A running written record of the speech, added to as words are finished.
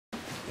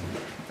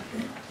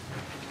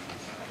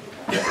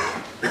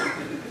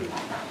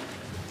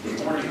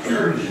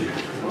Church.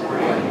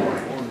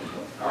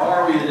 How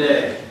are we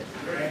today?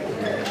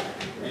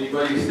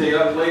 Anybody stay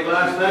up late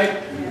last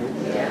night?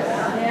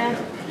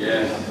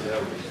 Yes.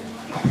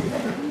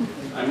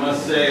 I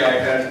must say I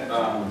had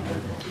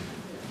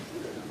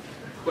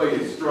quite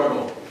a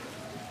struggle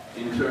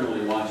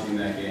internally watching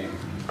that game.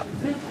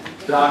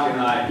 Doc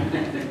and I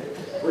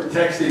were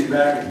texting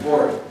back and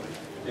forth.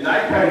 And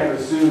I kind of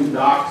assumed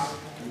Doc's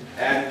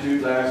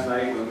attitude last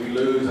night when we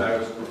lose, I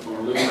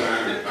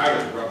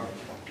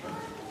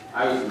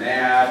was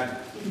mad.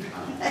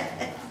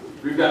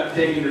 We got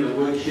taken to the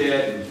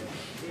woodshed,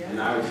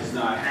 and I was just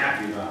not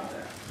happy about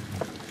that.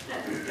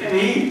 And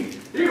he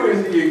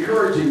was the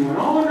encouraging one.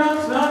 Oh, no,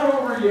 it's not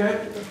over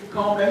yet.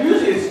 Calm down.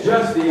 Usually it's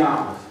just the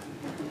opposite.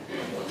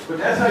 But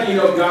that's how you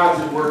know God's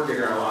at work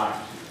in our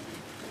lives.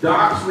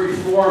 Doc's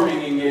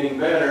reforming and getting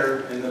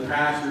better, and the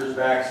pastor's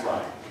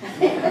backsliding.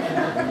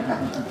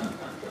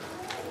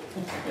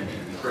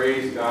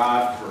 Praise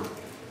God for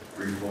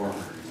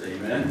reformers.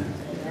 Amen.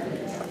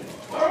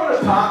 What I want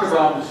to talk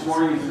about this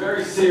morning is a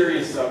very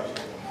serious subject.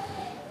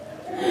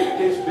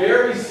 It's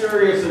very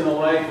serious in the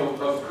life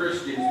of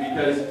Christians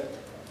because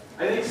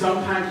I think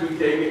sometimes we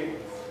take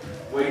it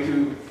way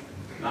too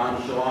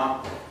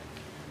nonchalant.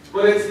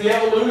 But it's the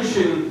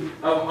evolution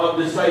of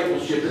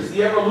discipleship. It's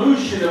the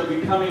evolution of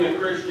becoming a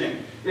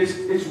Christian.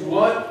 It's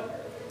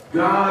what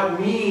God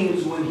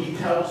means when He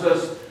tells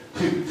us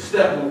to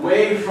step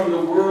away from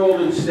the world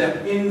and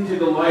step into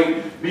the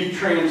light, be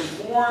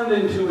transformed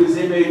into His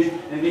image,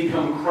 and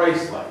become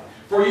Christ-like.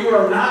 For you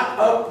are not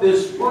of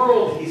this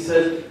world, He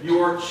says, you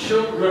are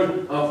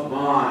children of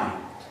mine.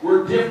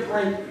 We're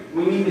different.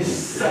 We need to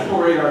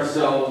separate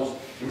ourselves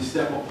and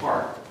step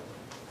apart.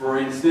 For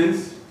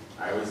instance,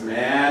 I was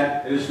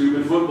mad at a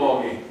stupid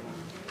football game.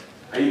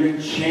 I even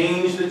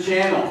changed the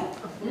channel.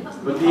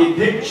 But the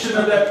addiction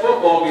of that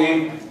football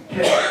game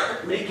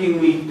kept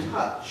making me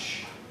touch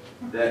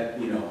that,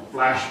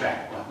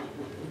 flashback button.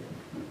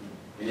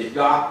 And it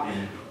got me.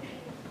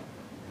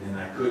 And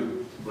I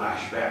couldn't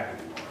flash back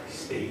anymore. I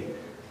stayed.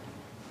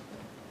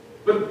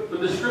 But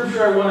the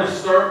scripture I want to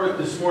start with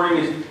this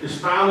morning is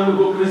found in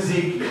the book of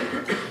Ezekiel,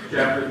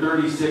 chapter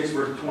 36,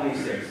 verse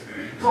 26.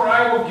 For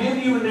I will give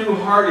you a new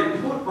heart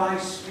and put my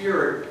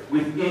spirit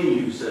within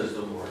you, says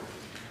the Lord.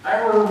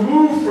 I will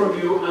remove from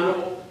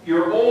you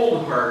your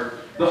old heart,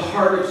 the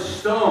heart of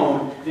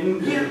stone,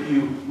 and give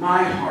you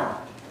my heart,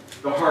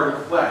 the heart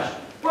of flesh.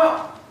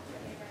 Well,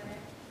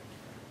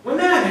 when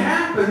that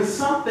happens,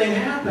 something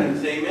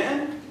happens,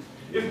 amen?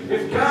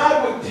 If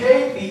God would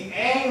take the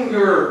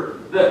anger,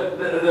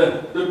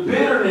 the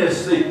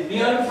bitterness,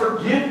 the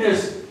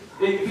unforgiveness,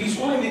 if He's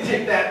willing to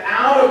take that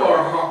out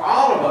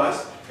of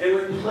us and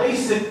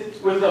replace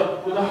it with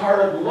a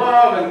heart of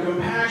love and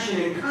compassion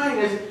and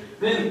kindness,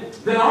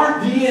 then our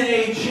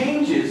DNA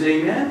changes,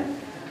 amen?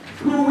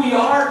 Who we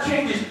are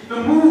changes.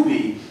 The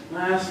movie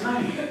last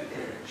night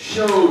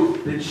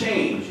showed the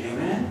change,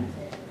 amen?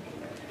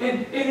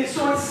 And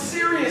so it's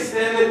serious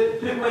then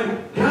that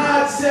when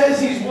God says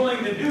He's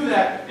willing to do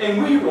that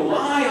and we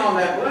rely on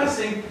that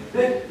blessing,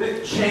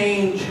 that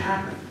change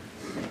happens.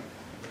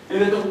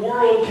 And that the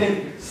world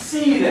can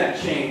see that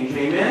change,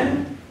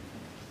 amen?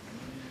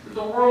 That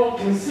the world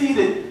can see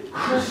that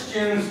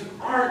Christians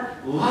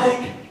aren't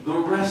like the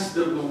rest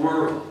of the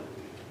world.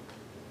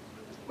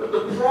 But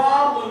the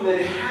problem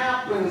that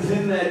happens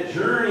in that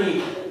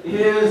journey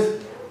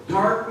is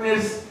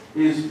darkness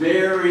is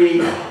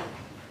very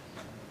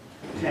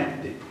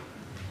tempting.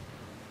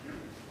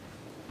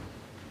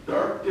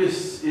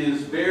 Darkness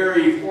is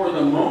very, for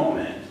the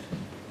moment,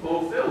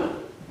 fulfilling.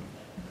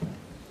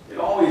 It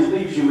always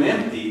leaves you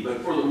empty,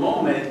 but for the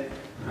moment,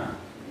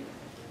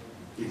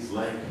 it's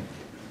like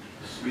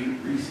sweet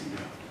Reese's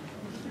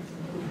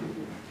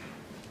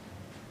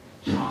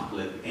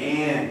chocolate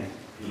and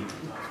peanut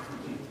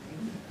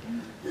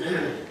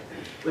butter.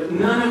 But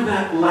none of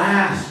that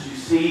lasts, you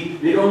see.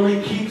 It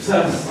only keeps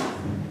us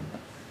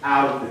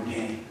out of the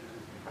game.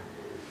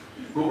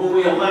 But when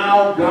we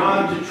allow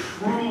God to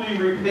truly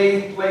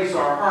replace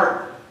our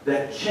heart,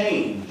 that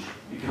change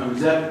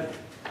becomes evident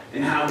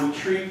in how we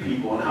treat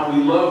people and how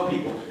we love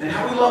people and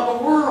how we love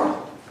the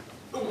world.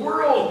 The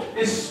world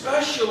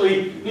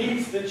especially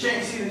needs to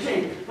change. See the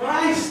change. When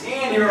I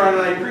stand here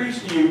and I preach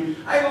to you,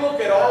 I look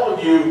at all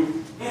of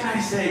you and I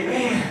say,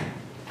 man,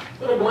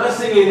 what a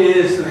blessing it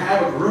is to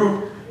have a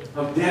group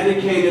of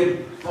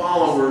dedicated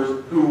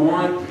followers who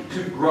want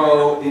to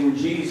grow in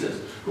Jesus,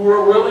 who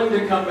are willing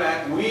to come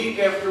back week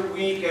after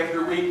week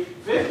after week,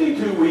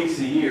 52 weeks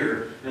a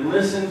year, and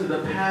listen to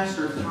the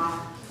pastor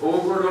talk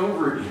over and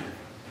over again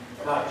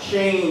about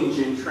change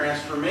and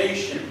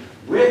transformation,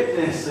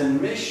 witness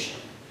and mission,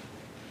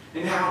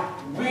 and how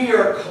we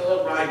are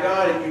called by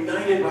God and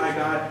united by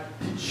God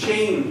to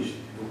change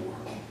the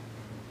world.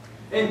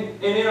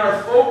 And in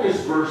our focus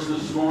verse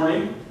this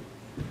morning,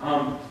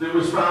 that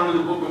was found in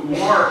the book of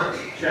Mark,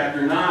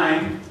 chapter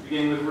 9,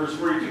 beginning with verse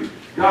 42.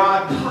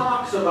 God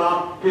talks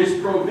about His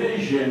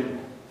provision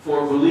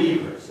for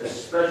believers,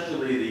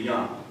 especially the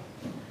young.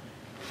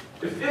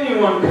 If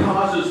anyone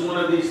causes one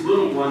of these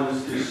little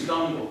ones to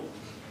stumble,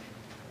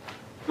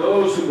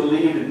 those who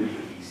believe in me,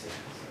 he says.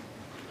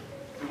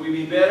 It would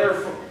be better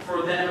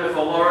for them if a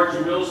large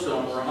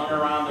millstone were hung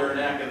around their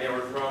neck and they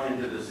were thrown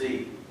into the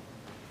sea.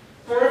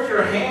 For if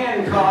your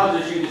hand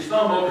causes you to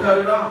stumble, cut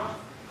it off.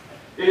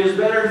 It is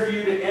better for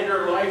you to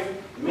enter life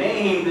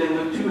maimed than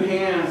with two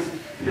hands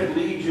that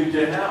lead you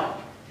to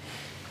hell,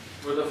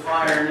 where the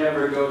fire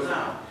never goes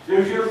out.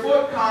 If your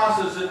foot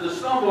causes it to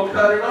stumble,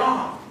 cut it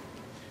off.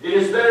 It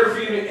is better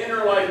for you to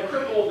enter life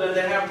crippled than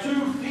to have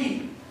 2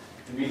 feet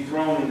and be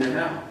thrown into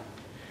hell.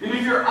 And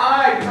if your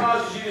eye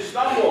causes you to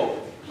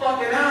stumble,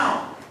 pluck it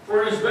out.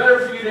 For it is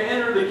better for you to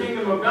enter the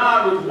kingdom of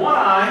God with 1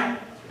 eye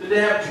than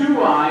to have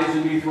 2 eyes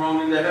and be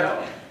thrown into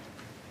hell.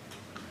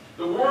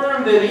 The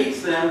worm that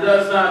eats them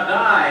does not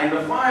die, and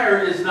the fire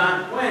is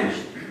not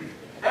quenched.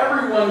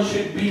 Everyone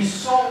should be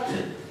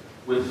salted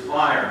with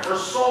fire. For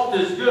salt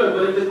is good,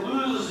 but if it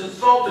loses its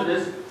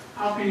saltiness,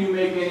 how can you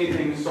make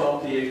anything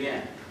salty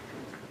again?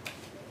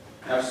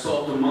 Have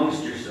salt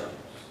amongst yourselves,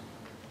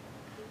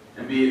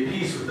 and be at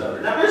peace with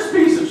others. Now, this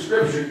piece of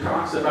Scripture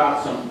talks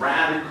about some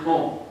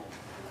radical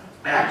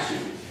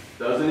actions,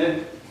 doesn't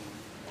it?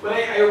 But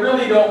I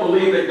really don't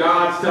believe that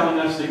God's telling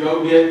us to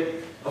go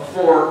get a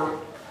fork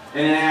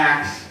and an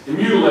axe and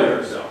mutilate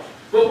ourselves.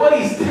 But what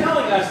he's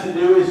telling us to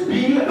do is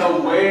be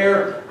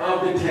aware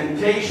of the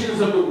temptations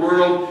of the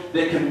world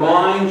that can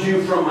blind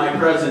you from my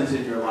presence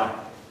in your life.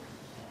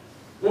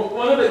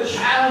 One of the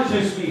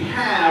challenges we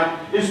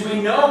have is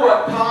we know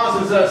what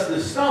causes us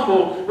to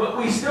stumble, but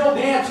we still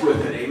dance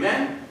with it.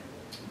 Amen?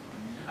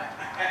 I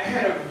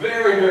had a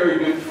very, very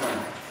good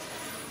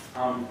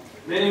friend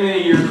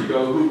many years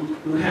ago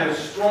who had a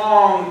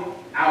strong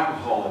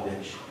alcohol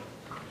addiction.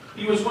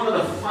 He was one of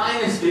the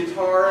finest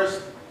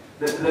guitarists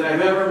that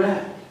I've ever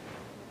met.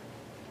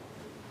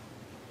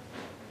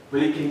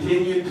 But he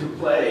continued to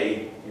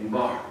play in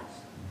bars.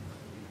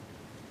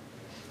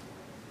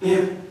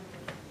 If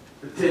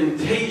the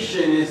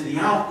temptation is the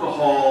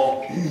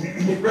alcohol,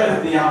 get rid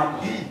of the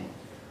alcohol.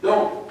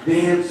 Don't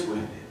dance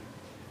with it.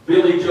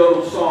 Billy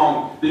Joel's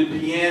song, The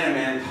Piano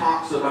Man,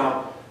 talks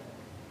about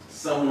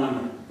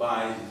someone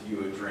buys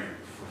you a drink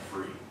for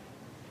free.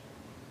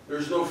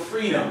 There's no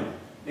freedom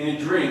in a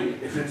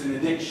drink if it's an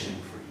addiction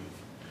for you.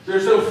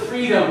 There's no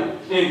freedom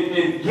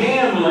in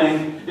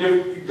gambling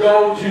if you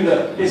go to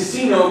the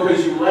casino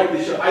because you like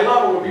the show. I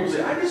love it when people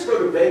say, I just go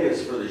to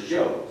Vegas for the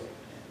shows.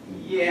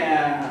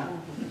 Yeah.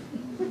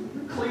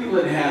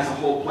 Cleveland has a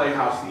whole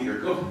Playhouse Theater.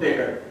 Go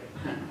there.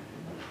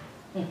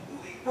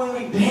 When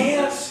we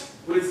dance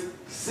with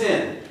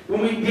sin,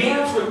 when we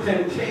dance with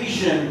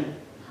temptation,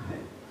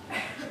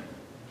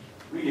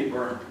 we get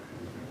burned.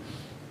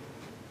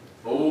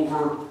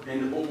 Over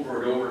and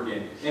over and over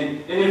again.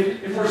 And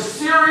if we're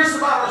serious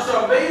about our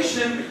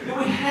salvation, then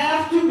we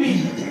have to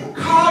be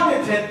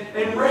cognizant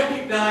and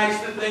recognize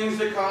the things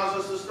that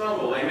cause us to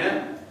stumble.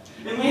 Amen?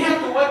 And we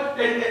have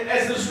to,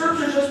 as the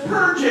Scripture says,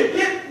 purge it.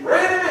 Get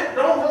rid of it.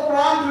 Don't hold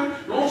on to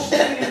it. Don't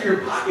stick it in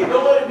your pocket.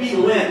 Don't let it be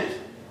lint.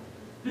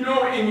 You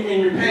know, in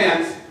your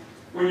pants,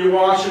 when you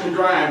wash them and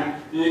dry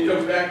them, and it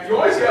comes back, you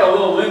always got a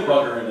little lint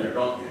bugger in there,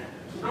 don't you?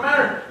 No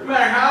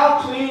matter how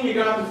clean you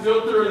got the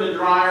filter and the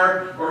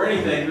dryer or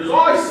anything, there's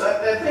always,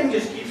 that thing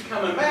just keeps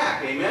coming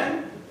back,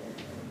 amen?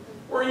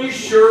 Or in your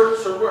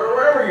shirts or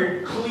wherever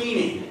you're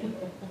cleaning.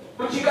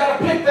 But you got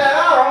to pick that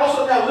out, or all of a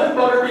sudden that lint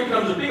bugger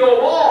becomes a big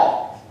old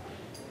ball.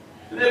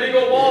 And that big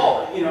old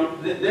ball, you know,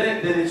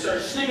 then it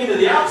starts sticking to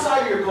the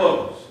outside of your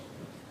clothes.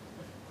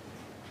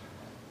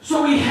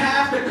 So we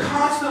have to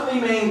constantly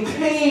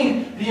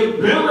maintain the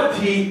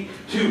ability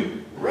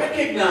to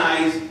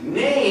recognize,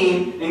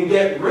 name, and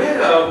get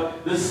rid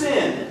of the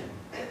sin.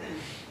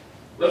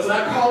 Let's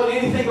not call it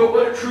anything but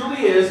what it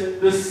truly is,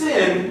 the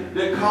sin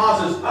that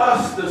causes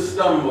us to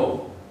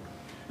stumble,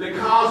 that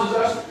causes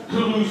us to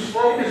lose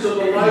focus of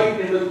the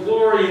light and the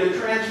glory and the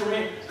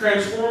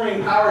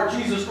transforming power of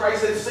Jesus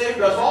Christ that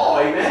saved us all.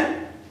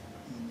 Amen?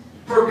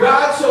 For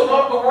God so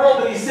loved the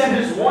world that he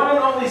sent his one and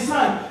only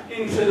Son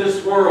into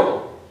this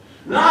world,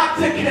 not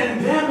to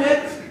condemn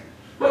it,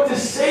 but to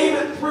save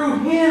it through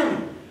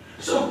him.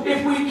 So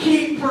if we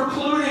keep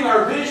precluding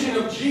our vision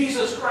of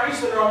Jesus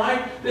Christ in our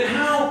life, then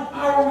how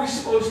are we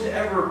supposed to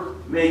ever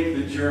make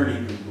the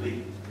journey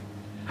complete?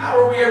 How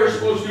are we ever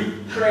supposed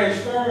to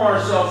transform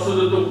ourselves so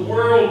that the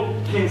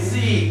world can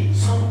see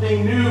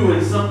something new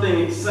and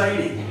something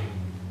exciting?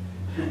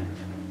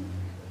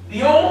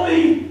 The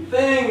only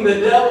thing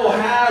the devil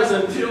has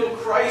until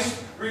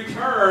Christ's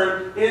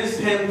return is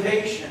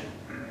temptation.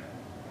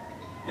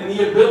 And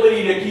the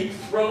ability to keep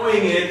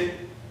throwing it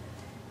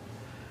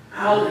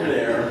out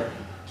there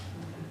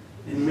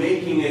and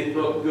making it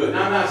look good.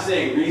 Now, I'm not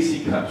saying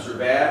Reese cups are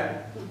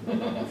bad.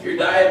 If you're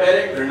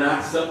diabetic, they're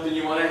not something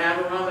you want to have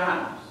around the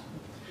house.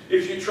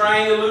 If you're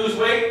trying to lose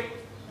weight,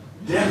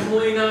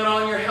 definitely not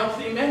on your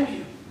healthy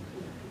menu.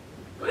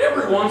 But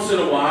every once in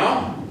a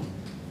while,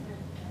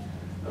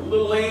 a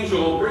little angel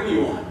will bring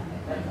you one.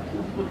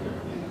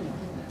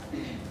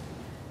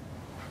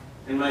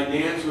 And my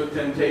dance with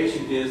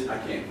temptation is, I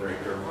can't break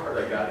her heart,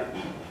 I gotta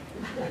eat.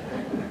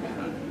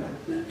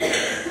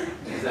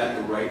 Is that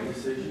the right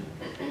decision?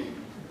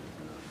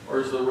 Or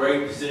is the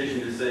right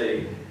decision to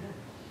say,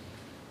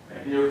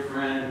 my dear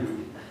friend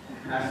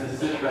who has to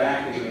sit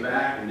back in the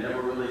back and never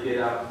really get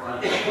out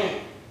front,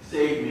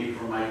 save me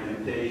from my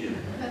temptation.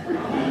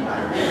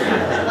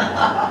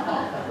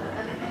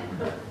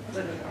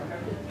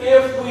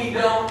 If we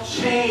don't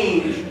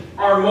change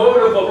our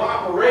motive of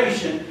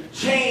operation,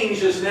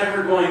 change is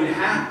never going to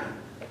happen.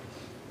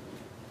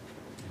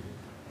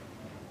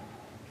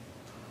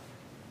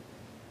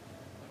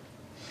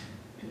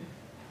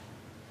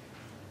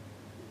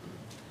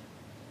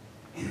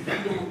 If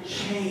we don't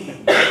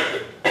change,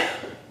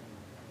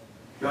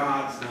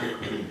 God's not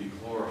going to be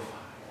glorified.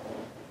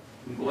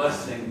 And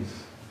blessings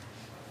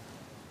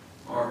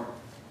are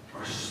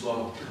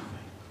slow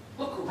coming.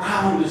 Look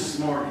around this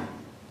morning.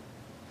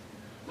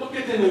 Look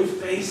at the new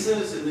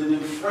faces and the new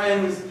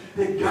friends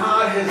that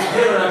God has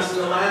given us in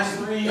the last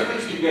 3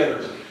 years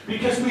together.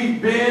 Because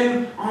we've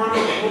been on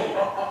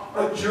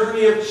a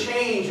journey of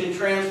change and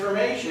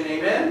transformation.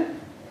 Amen?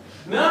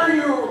 None of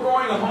you are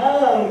going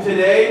home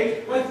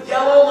today with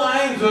yellow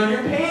lines on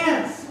your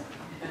pants.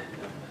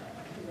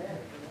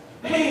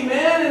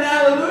 Amen and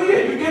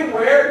hallelujah. You can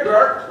wear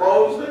dark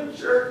clothes in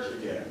church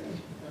again.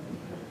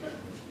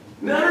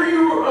 None of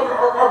you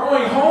are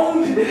going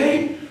home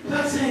today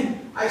without saying,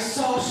 I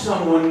saw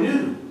someone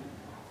new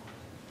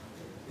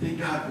that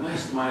God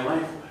blessed my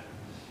life with.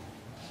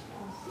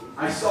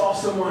 I saw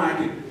someone I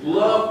could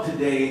love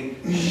today,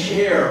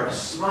 share a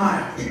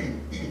smile,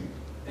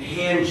 a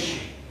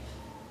handshake,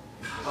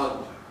 a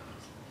hug.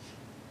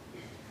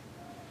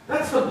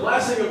 That's the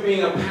blessing of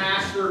being a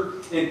pastor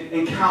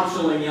and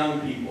counseling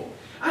young people.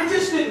 I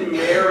just didn't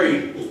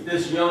marry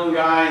this young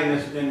guy and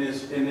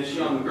this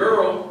young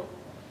girl.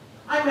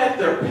 I met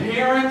their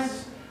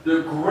parents,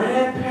 their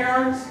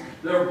grandparents,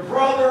 their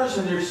brothers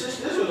and their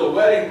sisters. This was a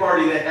wedding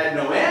party that had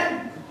no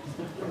end.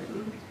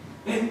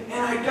 And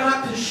I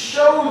got to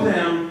show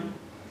them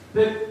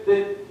that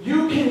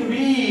you can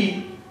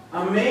be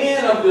a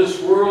man of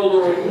this world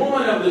or a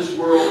woman of this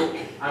world.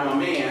 I'm a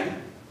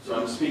man, so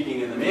I'm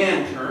speaking in the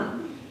man term.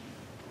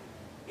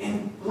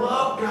 And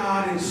love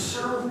God and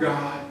serve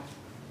God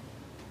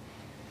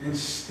and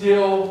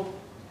still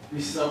be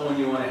someone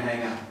you want to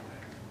hang out with.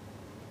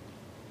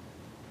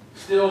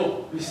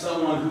 Still be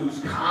someone who's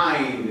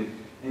kind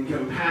and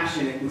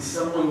compassionate and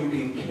someone you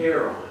can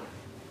care on.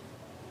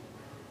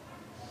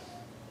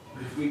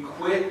 But if we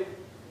quit,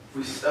 if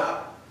we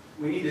stop,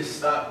 we need to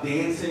stop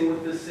dancing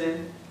with the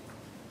sin.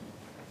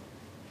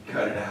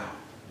 Cut it out.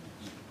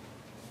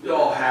 We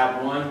all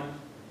have one.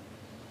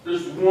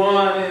 There's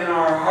one in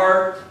our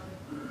heart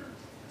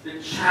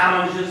that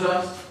challenges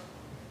us,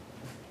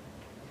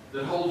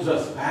 that holds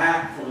us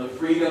back from the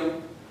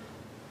freedom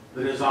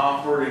that is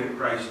offered in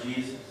Christ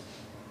Jesus.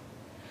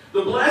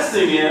 The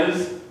blessing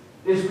is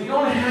we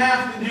don't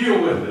have to deal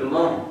with it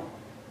alone.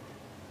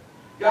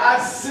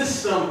 God's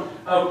system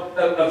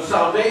of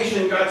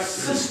salvation, God's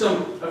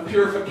system of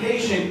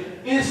purification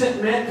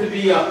isn't meant to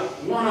be a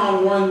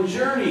one-on-one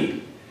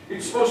journey.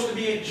 It's supposed to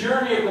be a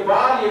journey of the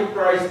body of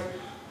Christ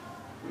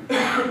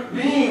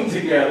being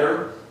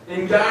together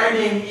and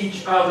guiding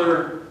each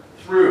other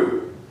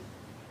through.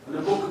 In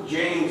the book of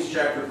James,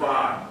 chapter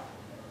 5,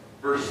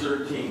 verse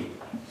 13.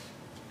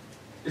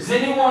 Is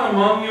anyone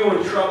among you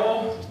in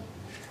trouble?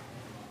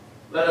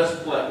 Let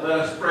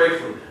us pray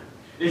for them.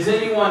 Is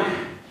anyone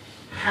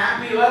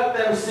happy? Let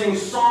them sing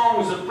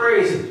songs of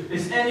praise.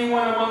 Is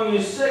anyone among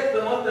you sick?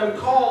 Then let them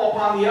call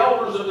upon the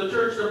elders of the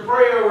church to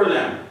pray over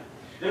them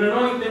and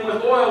anoint them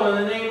with oil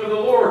in the name of the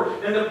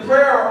Lord. And the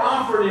prayer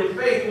offered in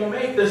faith will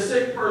make the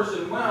sick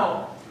person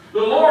well. The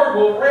Lord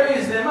will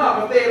raise them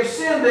up. If they have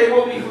sinned, they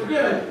will be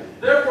forgiven.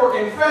 Therefore,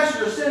 confess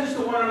your sins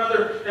to one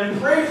another and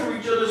pray for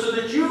each other so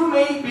that you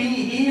may be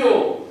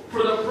healed.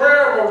 For the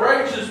prayer of a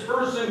righteous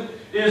person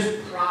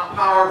is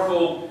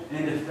powerful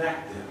and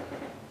effective.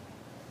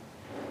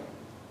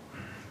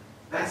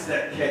 That's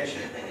that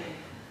catching.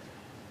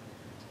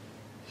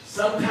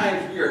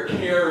 Sometimes we are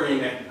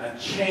carrying a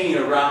chain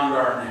around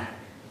our neck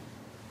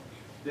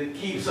that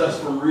keeps us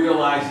from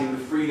realizing the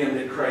freedom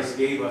that Christ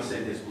gave us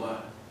in His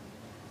blood.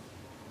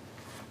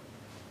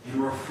 And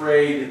we're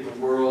afraid that the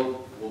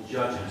world will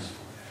judge us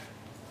for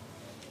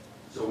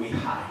that. So we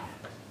hide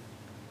it.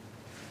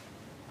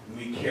 And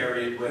we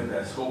carry it with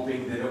us,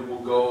 hoping that it will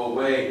go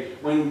away.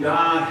 When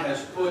God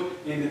has put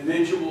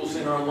individuals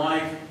in our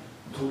life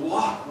to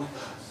walk with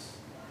us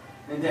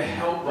and to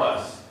help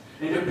us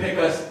and to pick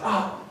us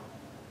up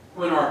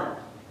when our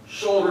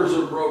shoulders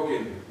are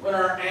broken, when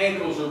our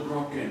ankles are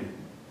broken,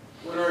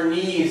 when our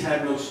knees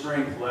have no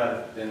strength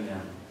left in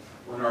them,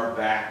 when our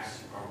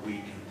backs are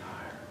weak and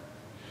tired.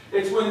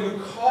 It's when you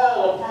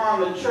call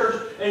upon the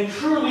church and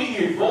truly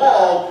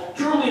evolve,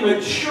 truly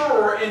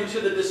mature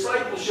into the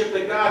discipleship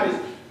path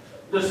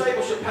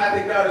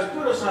that God has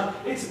put us on.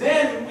 It's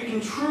then we can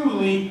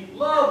truly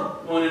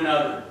love one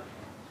another.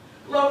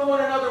 Love one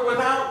another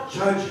without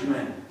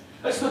judgment.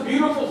 That's the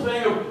beautiful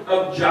thing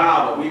of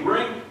Java. We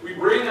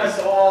bring us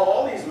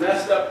all these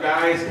messed up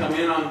guys come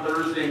in on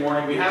Thursday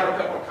morning. We have a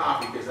cup of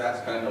coffee because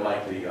that's kind of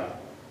like the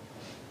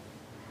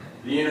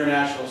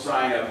international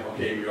sign of,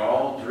 okay, we're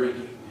all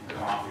drinking.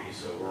 coffee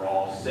so we're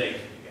all safe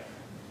together.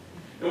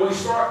 And we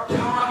start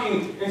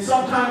talking, and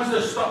sometimes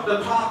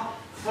the talk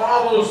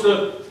follows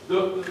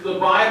the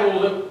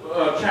Bible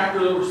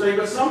chapter that we're studying,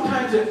 but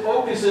sometimes it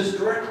focuses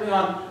directly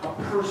on a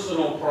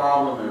personal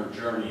problem or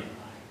journey in life.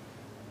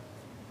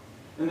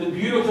 And the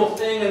beautiful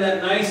thing in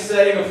that nice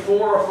setting of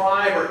 4 or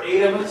 5 or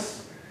 8 of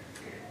us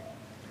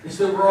is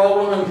that we're all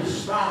willing to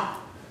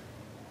stop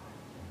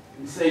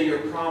and say, your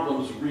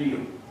problem's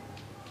real.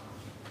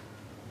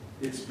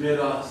 It's bit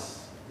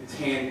us. It's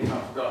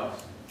handcuffed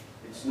us.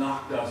 It's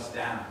knocked us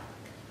down.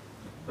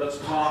 Let's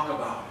talk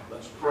about it.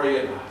 Let's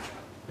pray about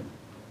it.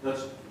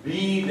 Let's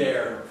be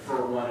there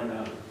for one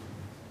another.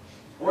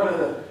 One of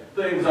the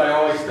things I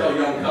always tell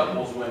young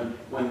couples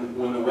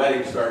when the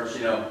wedding starts,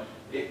 you know,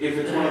 if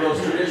it's one of those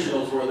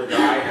traditionals where the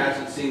guy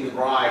hasn't seen the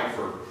bride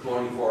for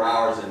 24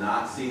 hours and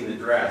not seen the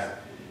dress,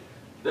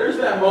 there's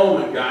that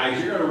moment,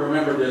 guys, you're going to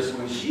remember this,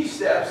 when she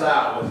steps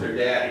out with her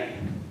daddy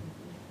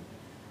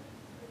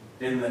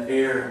and the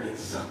air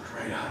gets sucked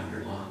right out of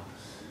your lungs.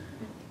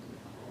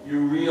 You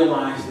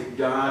realize that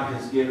God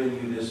has given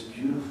you this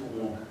beautiful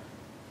woman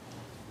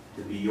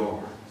to be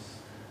yours,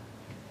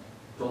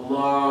 to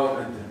love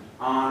and to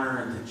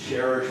honor and to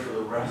cherish for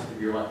the rest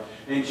of your life.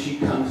 And she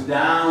comes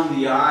down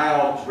the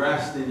aisle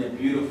dressed in a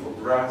beautiful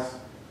dress.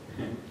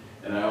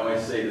 And I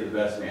always say to the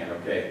best man,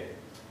 okay,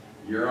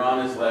 you're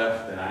on his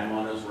left and I'm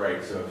on his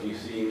right, so if you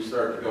see him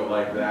start to go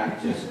like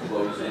that, just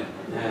close in.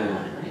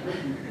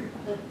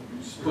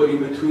 Just put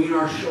him between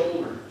our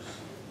shoulders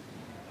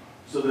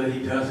so that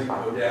he doesn't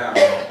go down.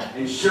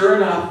 And sure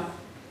enough,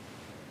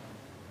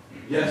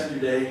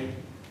 yesterday,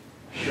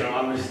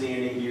 Sean was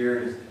standing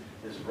here,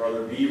 his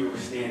brother Beaver was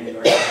standing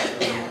right next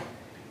to him.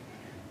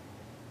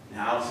 And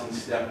Allison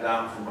stepped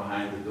out from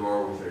behind the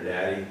door with her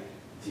daddy.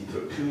 He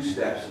took 2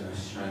 steps and the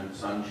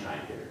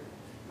sunshine hit her.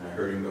 And I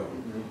heard him go.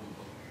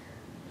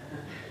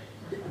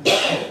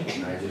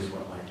 And I just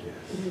went like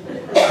this.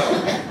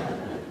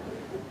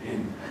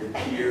 And the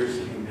tears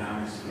came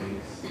down his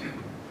face.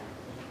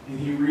 And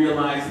he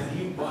realized that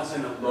he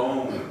wasn't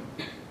alone.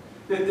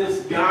 That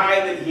this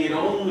guy that he had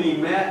only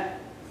met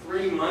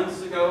 3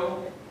 months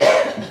ago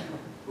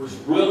was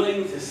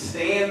willing to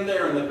stand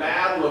there in the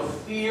battle of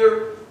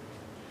fear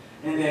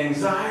and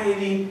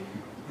anxiety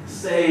and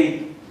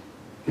say,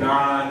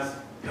 God's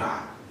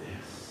got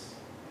this.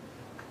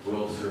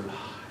 We'll survive.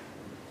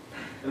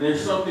 And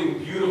there's something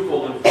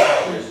beautiful and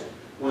precious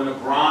when a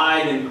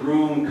bride and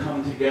groom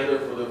come together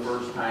for the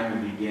first time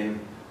and begin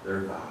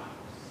their vows.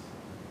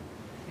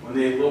 When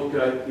they look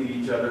at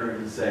each other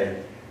and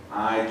say,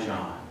 I,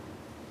 John,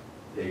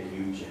 take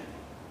you, Jenny,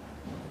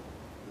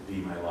 to be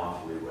my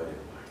lawfully wedded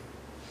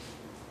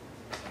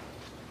wife.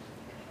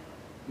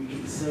 We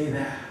can say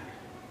that.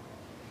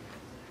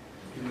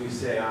 Can we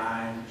say,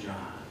 I,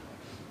 John,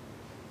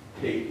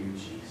 take you,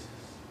 Jesus,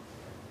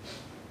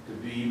 to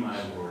be my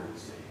Lord and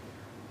Savior,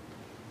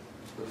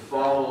 to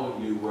follow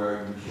you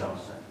where you shall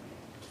send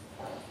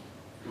me,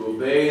 to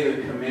obey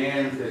the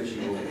commands that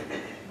you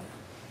obey,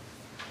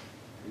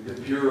 and to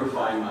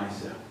purify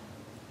myself,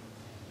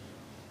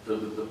 so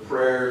that the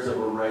prayers of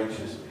a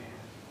righteous man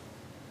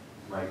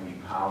might be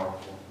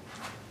powerful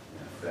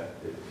and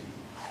effective to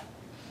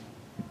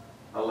you.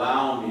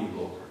 Allow me,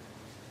 Lord,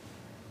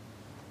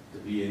 to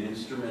be an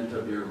instrument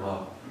of your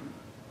love,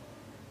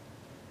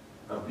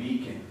 a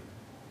beacon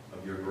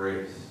of your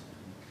grace,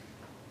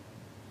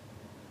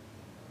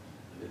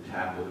 and a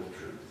tablet of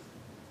truth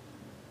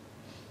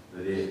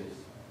that is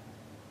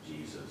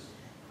Jesus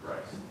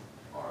Christ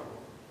our Lord.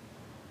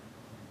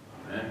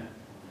 Amen.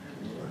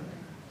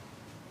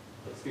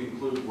 Let's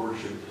conclude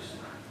worship this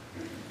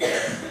night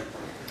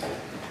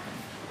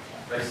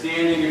by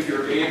standing, if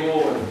you're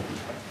able, and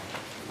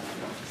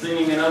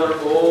singing another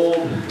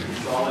old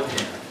solid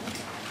hymn,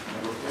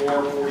 number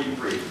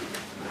 443,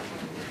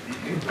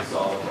 the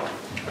Solid Rock.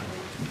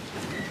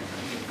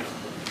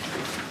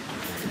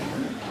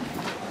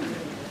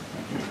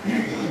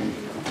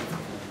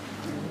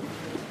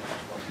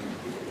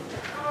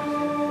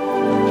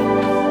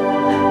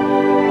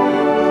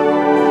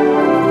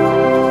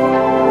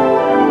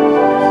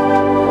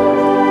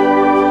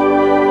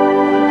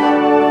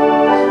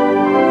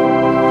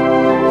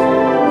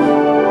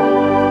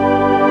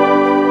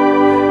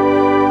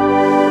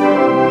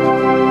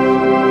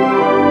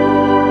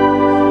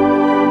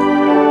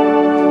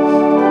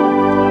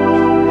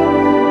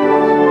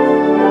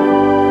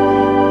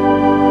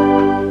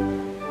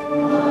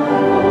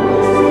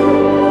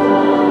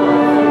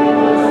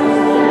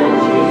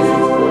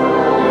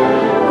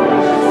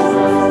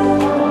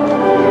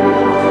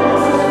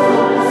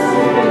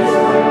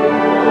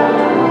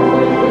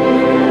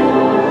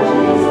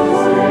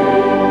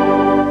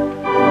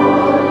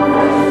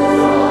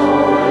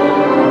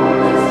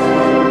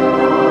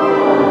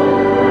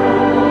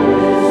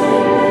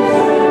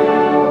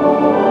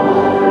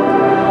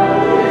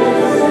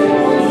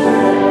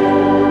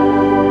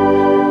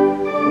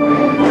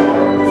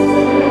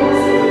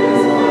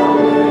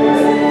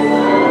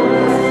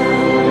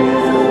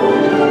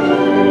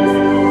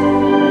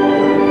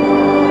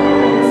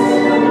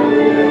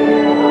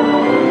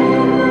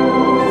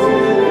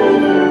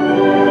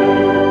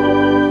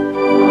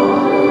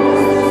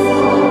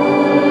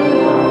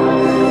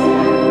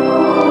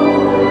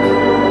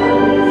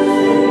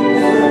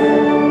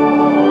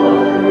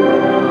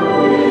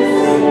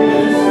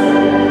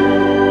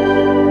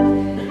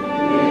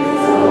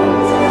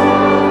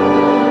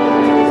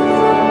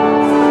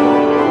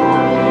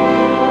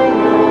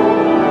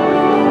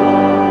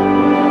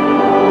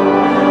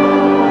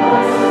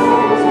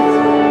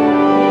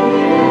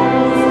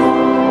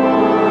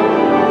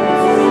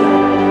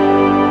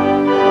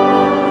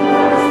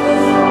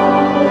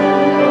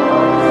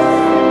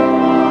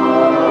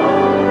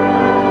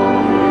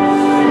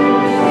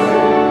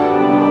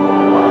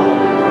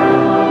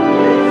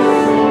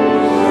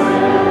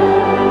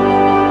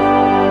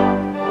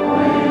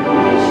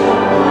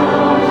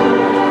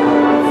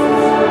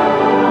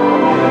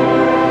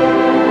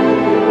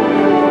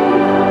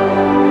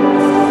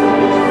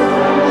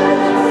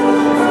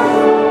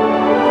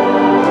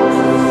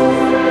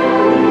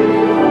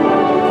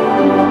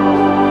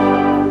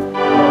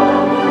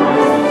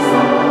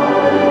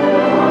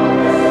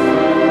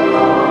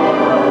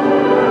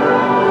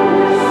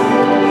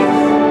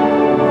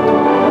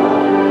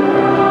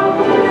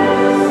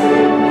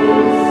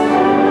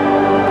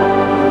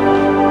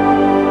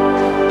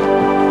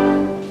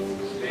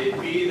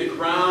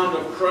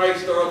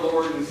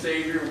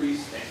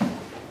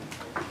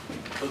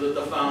 that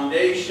the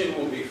foundation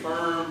will be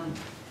firm,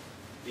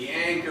 the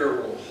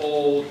anchor will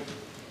hold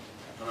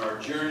on our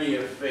journey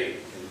of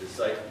faith and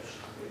discipleship.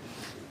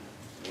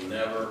 Will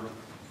never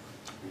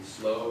be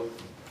slowed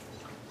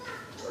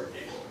or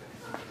dimmed.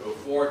 Go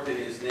forth in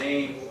His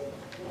name,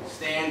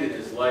 stand in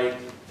His light,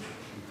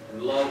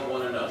 and love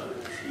one another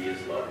as He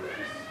has loved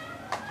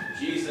us.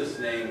 In Jesus'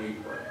 name we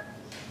pray.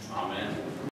 Amen.